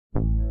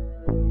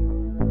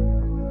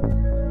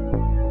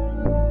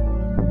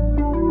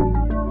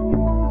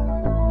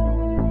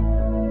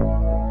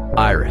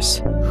IRISS,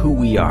 who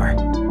we are.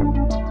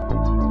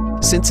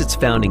 Since its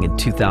founding in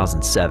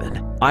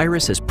 2007,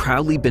 IRISS has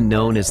proudly been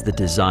known as the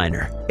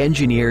designer,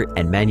 engineer,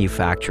 and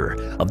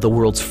manufacturer of the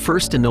world's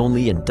first and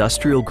only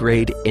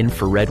industrial-grade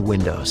infrared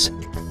windows.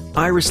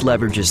 IRISS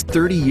leverages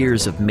 30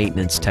 years of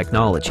maintenance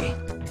technology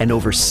and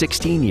over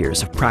 16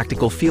 years of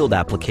practical field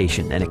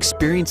application and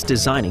experience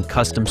designing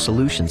custom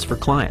solutions for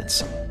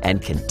clients,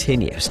 and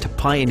continues to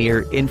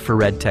pioneer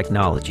infrared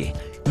technology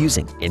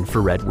using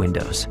infrared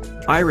windows.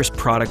 IRISS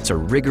products are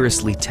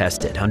rigorously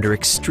tested under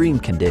extreme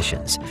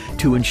conditions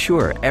to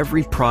ensure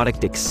every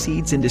product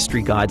exceeds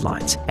industry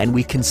guidelines, and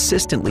we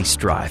consistently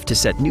strive to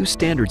set new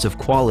standards of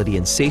quality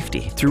and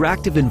safety through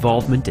active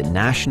involvement in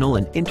national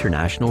and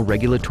international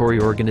regulatory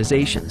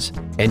organizations,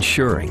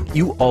 ensuring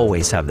you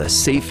always have the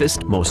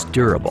safest, most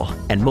durable,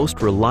 and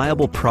most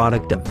reliable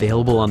product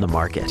available on the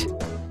market.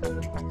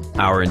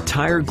 Our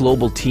entire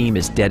global team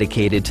is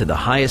dedicated to the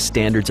highest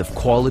standards of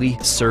quality,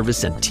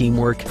 service, and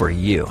teamwork for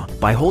you.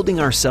 By holding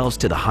ourselves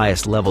to the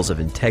highest levels of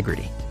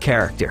integrity,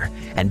 character,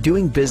 and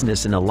doing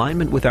business in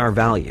alignment with our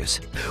values,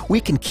 we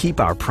can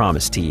keep our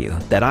promise to you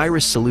that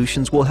IRISS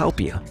Solutions will help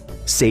you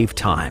save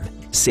time,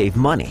 save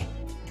money,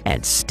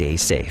 and stay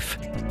safe.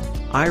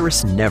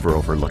 IRISS never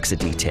overlooks a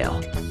detail.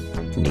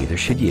 Neither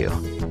should you.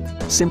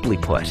 Simply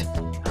put,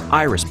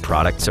 IRISS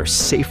products are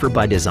safer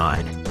by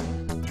design.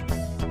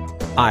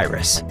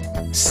 IRISS.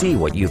 See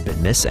what you've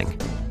been missing.